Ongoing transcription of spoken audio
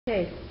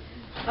Okay.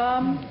 Do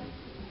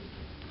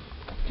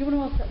you want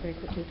to ask that very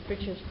quickly,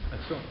 Richard?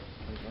 Sure.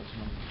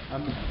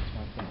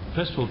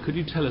 First of all, could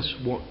you tell us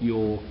what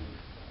your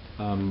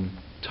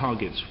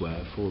targets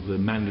were for the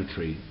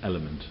mandatory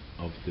element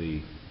of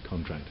the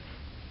contract?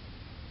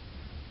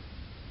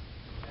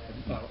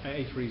 Well,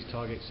 A4e's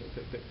targets,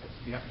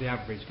 the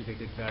average, because they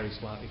did vary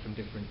slightly from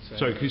different...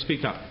 Sorry, could you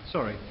speak up?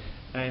 Sorry.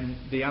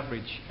 The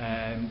average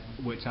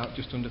works out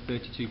just under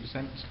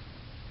 32%.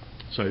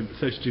 So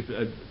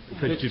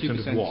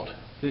 32% of what?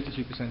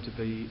 32% of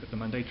the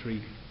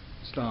mandatory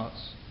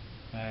starts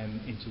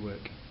into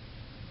work.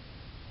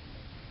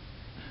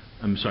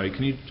 I'm sorry,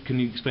 can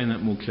you explain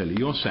that more clearly?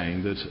 You're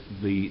saying that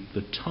the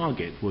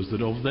target was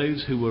that of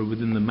those who were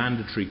within the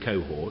mandatory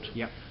cohort,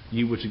 Yep.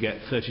 you were to get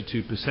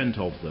 32%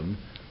 of them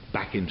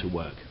back into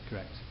work.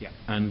 Correct, yeah.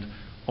 And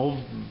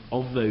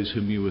of those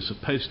whom you were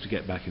supposed to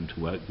get back into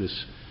work,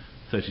 this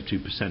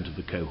 32% of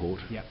the cohort,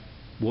 Yep.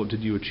 what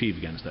did you achieve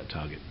against that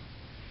target?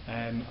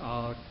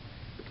 Our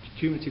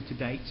cumulative to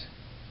date,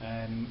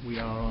 we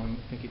are on,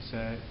 I think it's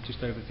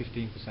just over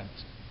 15%.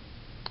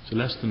 So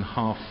less than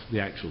half the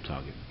actual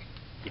target.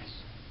 Yes.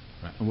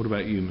 Right. And what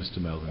about you, Mr.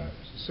 Melvin?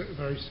 It's a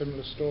very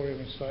similar story. I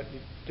mean,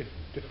 slightly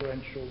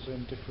differentials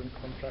in different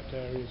contract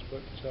areas,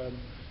 but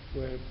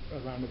we're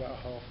around about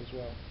half as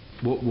well.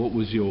 What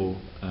was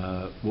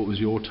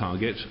your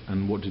target,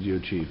 and what did you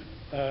achieve?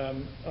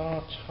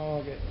 Our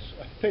target,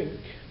 I think,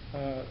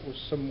 was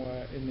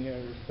somewhere in the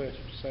area of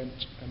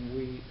 30%, and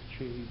we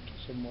achieved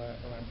somewhere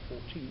around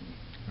 14%.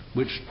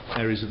 Which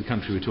areas of the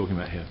country are we talking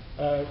about here?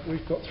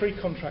 We've got 3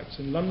 contracts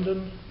in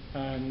London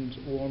and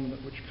one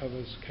which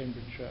covers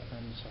Cambridgeshire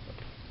and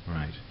Suffolk.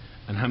 Right.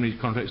 And how many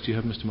contracts do you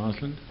have, Mr.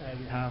 Marsland?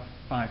 We have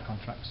 5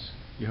 contracts.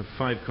 You have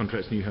 5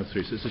 contracts and you have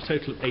 3, so it's a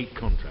total of 8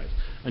 contracts.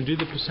 And do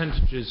the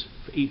percentages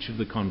for each of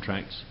the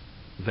contracts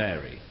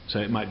vary? So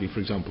it might be,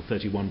 for example,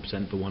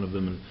 31% for one of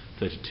them and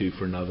 32%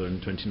 for another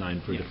and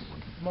 29% for a different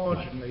one.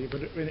 Marginally,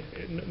 right.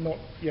 But not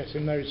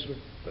in those sort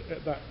of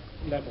at that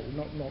level,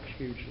 not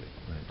hugely.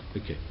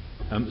 Right. Okay.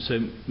 So,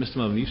 Mr.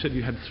 Melvin, you said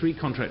you had 3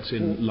 contracts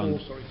in London.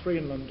 3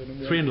 in London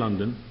and 3 in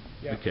London.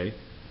 Yeah. Okay.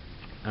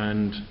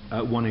 And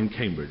 1 in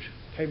Cambridge.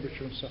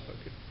 Cambridgeshire and Suffolk.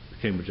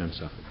 Cambridge and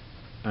Suffolk.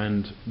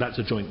 And that's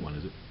a joint one,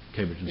 is it?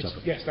 Cambridge and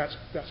Suffolk. Yes, that's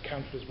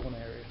counted as one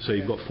area. So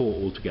you've got 4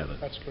 altogether.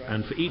 That's correct.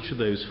 And for each of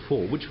those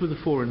 4, which were the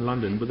 4 in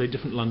London? Were they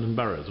different London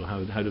boroughs, or how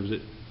was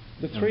it?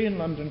 The 3 in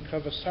London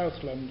cover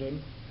South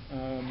London,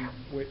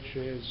 which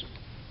is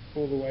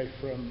all the way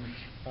from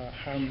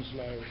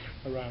Hounslow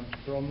around to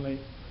Bromley.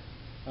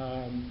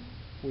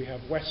 We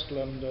have West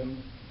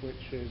London,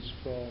 which is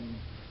from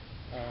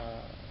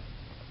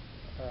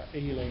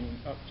Ealing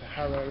up to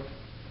Harrow,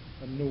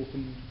 and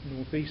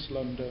North East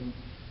London,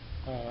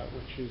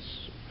 which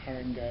is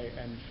Haringey,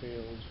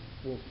 Enfield,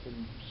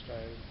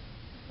 Walthamstow,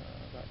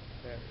 that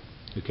area.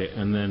 Okay,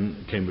 and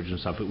then Cambridge and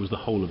Suffolk was the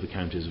whole of the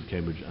counties of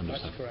Cambridge and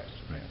That's Suffolk. correct.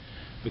 Right.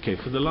 Okay,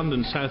 for the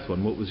London South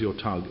one, what was your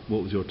target?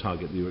 What was your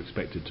target that you were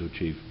expected to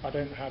achieve? I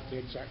don't have the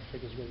exact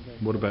figures with me.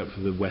 What about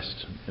for the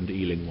West and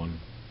Ealing one?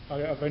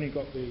 I've only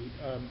got the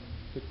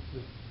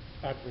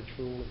average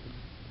for all of them.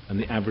 And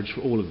the average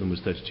for all of them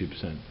was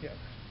 32%. Yeah.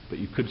 But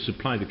you could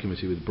supply the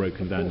committee with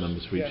broken down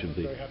numbers for each of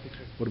the. Very happy to.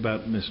 What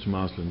about Mr.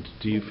 Marsland?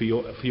 Do you for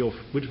your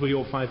which were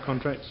your 5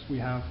 contracts? We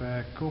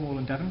have Cornwall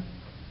and Devon.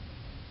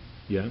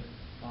 Yeah.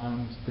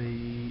 And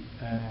the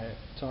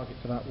target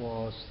for that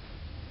was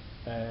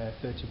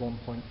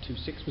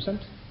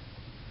 31.26%.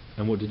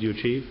 And what did you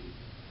achieve?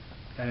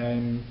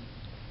 I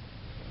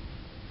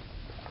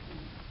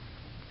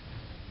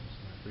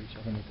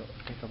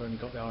think I've only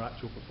got our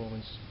actual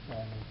performance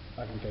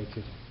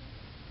aggregated.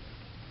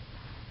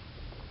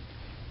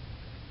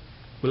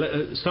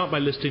 Well, start by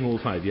listing all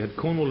 5. You had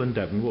Cornwall and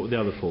Devon. What were the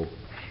other 4?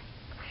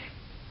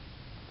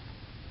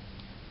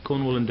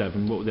 Cornwall and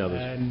Devon. What were the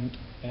others?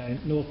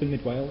 North and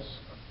Mid Wales.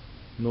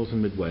 North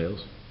and Mid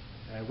Wales.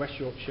 West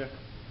Yorkshire.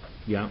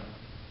 Yeah.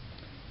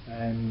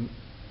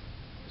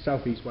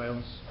 South East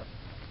Wales.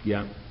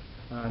 Yeah.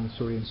 And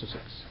Surrey and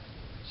Sussex.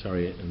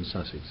 Surrey and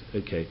Sussex.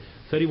 Okay.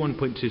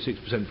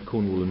 31.26% for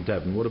Cornwall and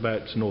Devon. What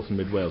about North and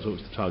Mid Wales? What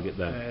was the target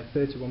there?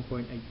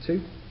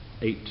 31.82.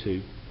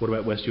 82. What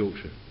about West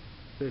Yorkshire?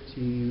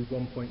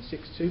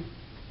 31.62.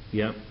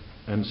 Yeah.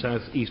 And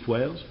South East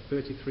Wales?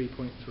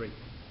 33.3.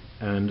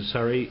 And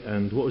Surrey,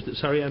 and what was it?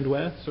 Surrey and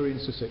where? Surrey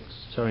and Sussex.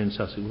 Surrey and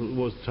Sussex. What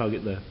was the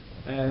target there?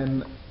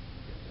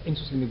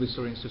 Interestingly with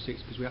Surrey and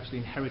Sussex, because we actually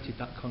inherited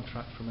that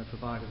contract from a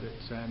provider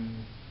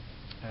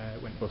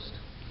that went bust.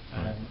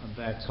 And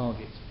their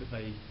target that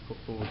they put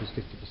forward was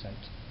 50%.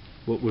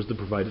 What was the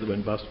provider that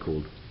went bust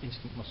called?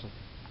 Instant Muscle.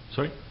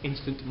 Sorry?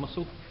 Instant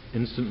Muscle.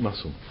 Instant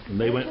Muscle. And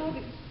they went.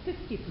 Target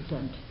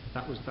 50%.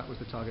 That was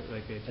the target that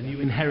they did. And you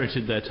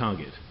inherited their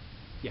target?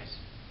 Yes.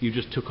 You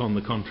just took on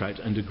the contract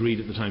and agreed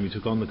at the time you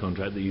took on the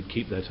contract that you'd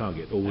keep their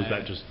target, or was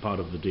that just part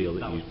of the deal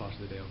that you? That was part of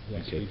the deal.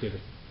 Yes, okay. we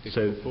did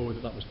so put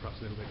forward that was perhaps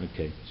a little bit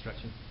okay.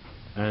 stretching.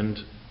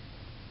 And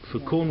for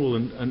Cornwall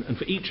and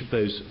for each of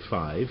those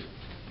 5,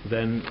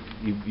 then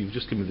you've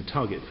just given me the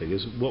target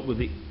figures. What were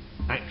the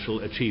actual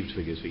achieved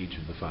figures for each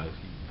of the 5?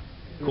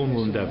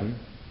 Cornwall and Devon.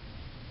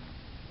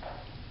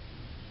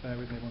 Bear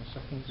with me 1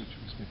 second.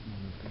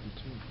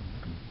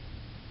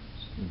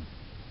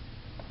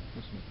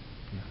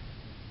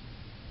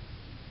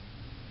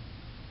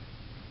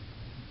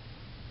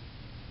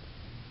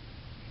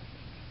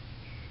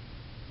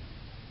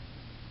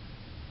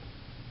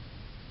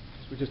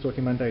 We're just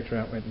talking mandatory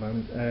out at the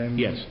moment.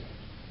 Yes.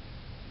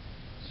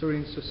 Surrey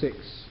and Sussex,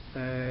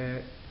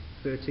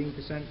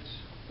 13%.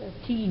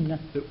 13. At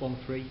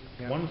 1-3.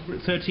 Yeah.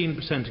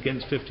 13%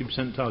 against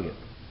 50% target.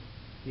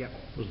 Yeah.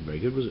 Wasn't very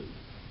good, was it?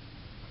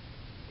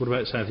 What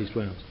about South East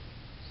Wales?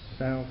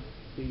 South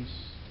East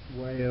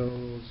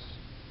Wales,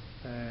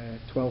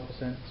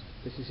 12%.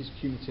 This is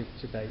cumulative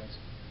to date.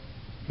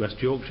 West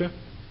Yorkshire?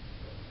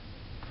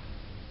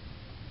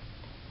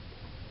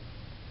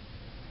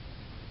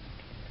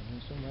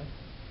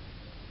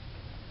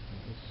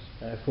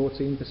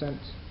 14%.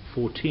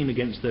 14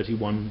 against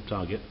 31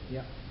 target.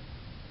 Yeah.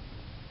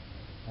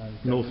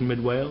 North and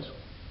Mid Wales?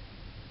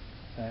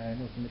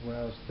 North and Mid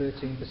Wales,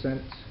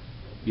 13%.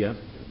 Yeah.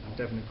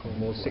 Devon and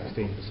Cornwall,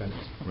 16%.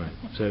 Right.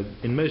 So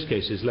in most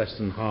cases, less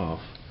than half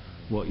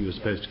what you were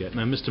supposed to get.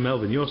 Now, Mr.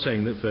 Melvin, you're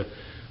saying that for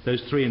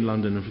those 3 in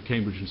London and for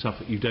Cambridge and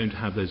Suffolk, you don't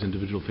have those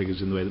individual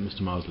figures in the way that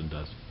Mr. Marsland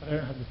does. I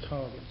don't have the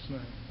targets, no.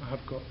 I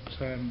have got...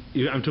 I'm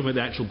talking about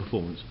the actual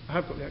performance. I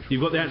have got the actual...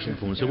 You've got the actual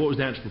performance. So yeah. what was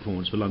the actual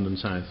performance for London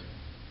South?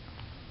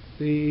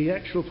 The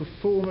actual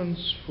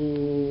performance for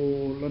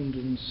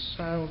London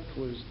South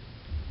was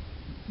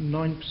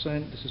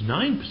 9%. This is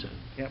 9%?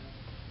 Yep.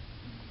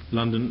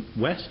 London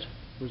West?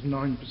 Was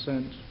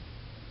 9%.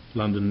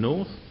 London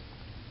North?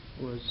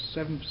 Was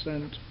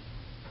 7%.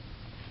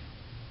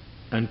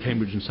 And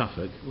Cambridge and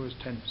Suffolk? Was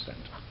 10%.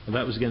 And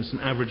that was against an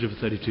average of a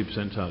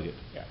 32% target.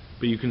 Yeah.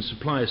 But you can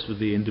supply us with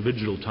the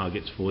individual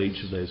targets for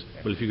each of those.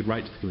 Yeah. Well, if you could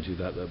write to the committee,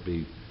 that'd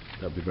be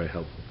very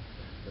helpful.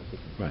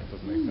 Right.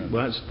 Doesn't make sense.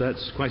 Well,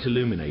 that's quite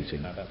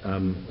illuminating.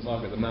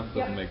 Margaret, the math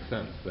doesn't make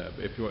sense there.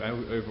 But if your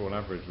overall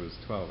average was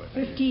 12, I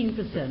think. 15%.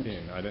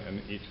 15,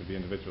 and each of the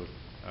individual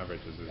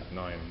averages is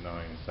 9,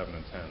 7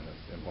 and 10.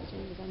 That's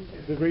impossible.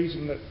 The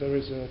reason that there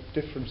is a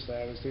difference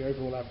there is the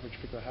overall average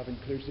figure I have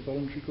includes the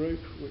voluntary group,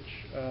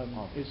 which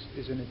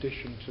is in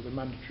addition to the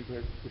mandatory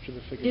group, which are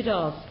the figures... Did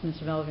ask,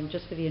 Mr. Melvin,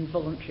 just for the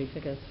involuntary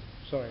figures.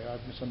 Sorry,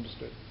 I've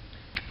misunderstood.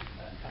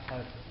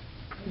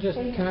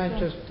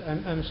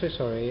 I'm so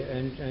sorry,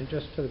 and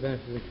just for the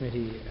benefit of the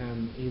committee,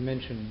 you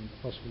mentioned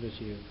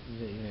possibility of,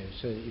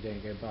 so that you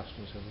don't go bust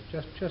and so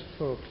forth. Just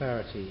for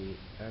clarity,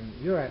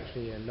 you're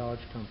actually a large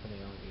company,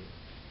 aren't you?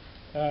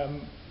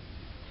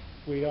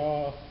 We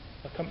are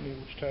a company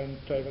which turned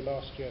over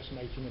last year some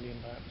 £80 million.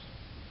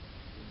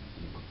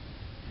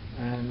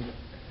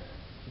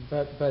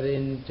 But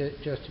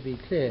just to be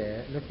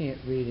clear, looking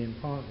at Reed in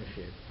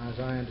partnership, as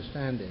I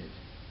understand it,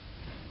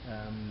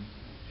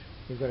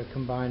 you've got a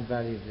combined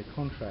value of the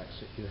contracts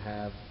that you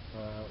have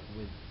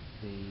with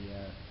the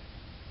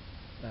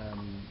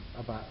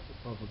about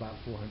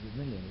 400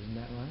 million, isn't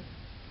that right?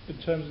 In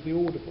terms of the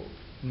order book?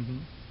 Mm-hmm.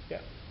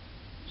 Yeah.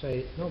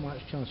 So not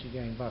much chance of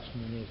going bust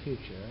in the near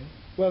future, eh?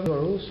 Well,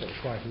 you're also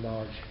quite a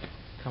large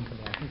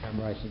company, I think I'm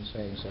right in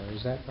saying so,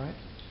 is that right?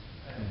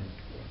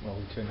 Well,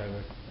 we turned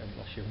over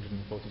last year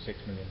 146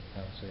 million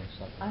pounds.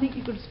 So I think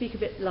you've got to speak a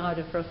bit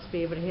louder for us to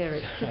be able to hear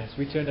it. yes,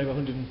 we turned over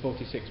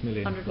 146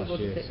 million last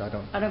year. So I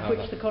don't. And of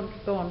which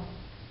go on.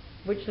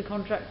 Which the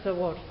contracts are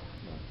what?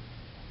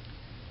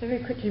 So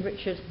very quickly,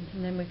 Richard,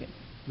 and then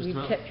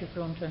we've kept you for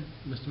a long time.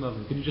 Mr.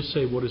 Melvin, can you just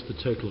say what is the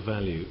total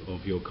value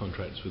of your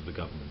contracts with the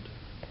government?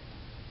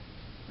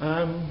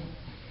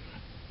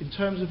 In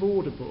terms of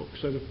order book,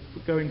 so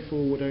going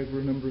forward over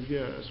a number of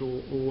years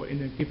or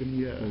in a given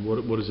year.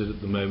 Well, what is it at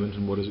the moment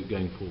and what is it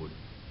going forward?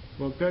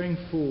 Well, going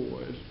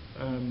forward,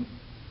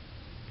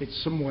 it's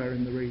somewhere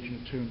in the region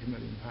of £200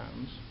 million.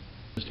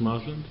 Mr.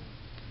 Marsland,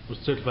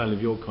 what's the total value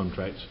of your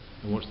contracts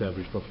and what's the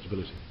average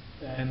profitability?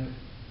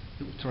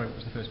 Sorry, what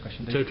was the first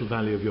question? The total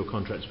value of your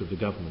contracts with the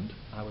government.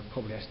 I would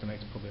probably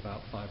estimate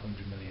about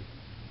 500 million.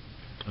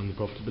 And the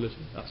profitability?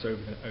 That's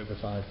over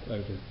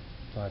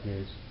 5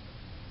 years.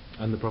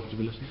 And the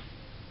profitability?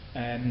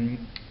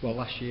 Well,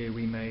 last year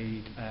we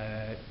made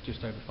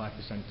just over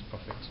 5%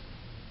 profit.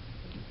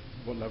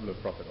 What level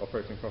of profit?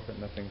 Operating profit,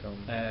 net income?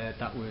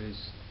 That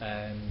was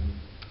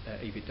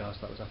EBITDA, so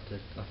that was after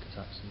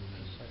tax and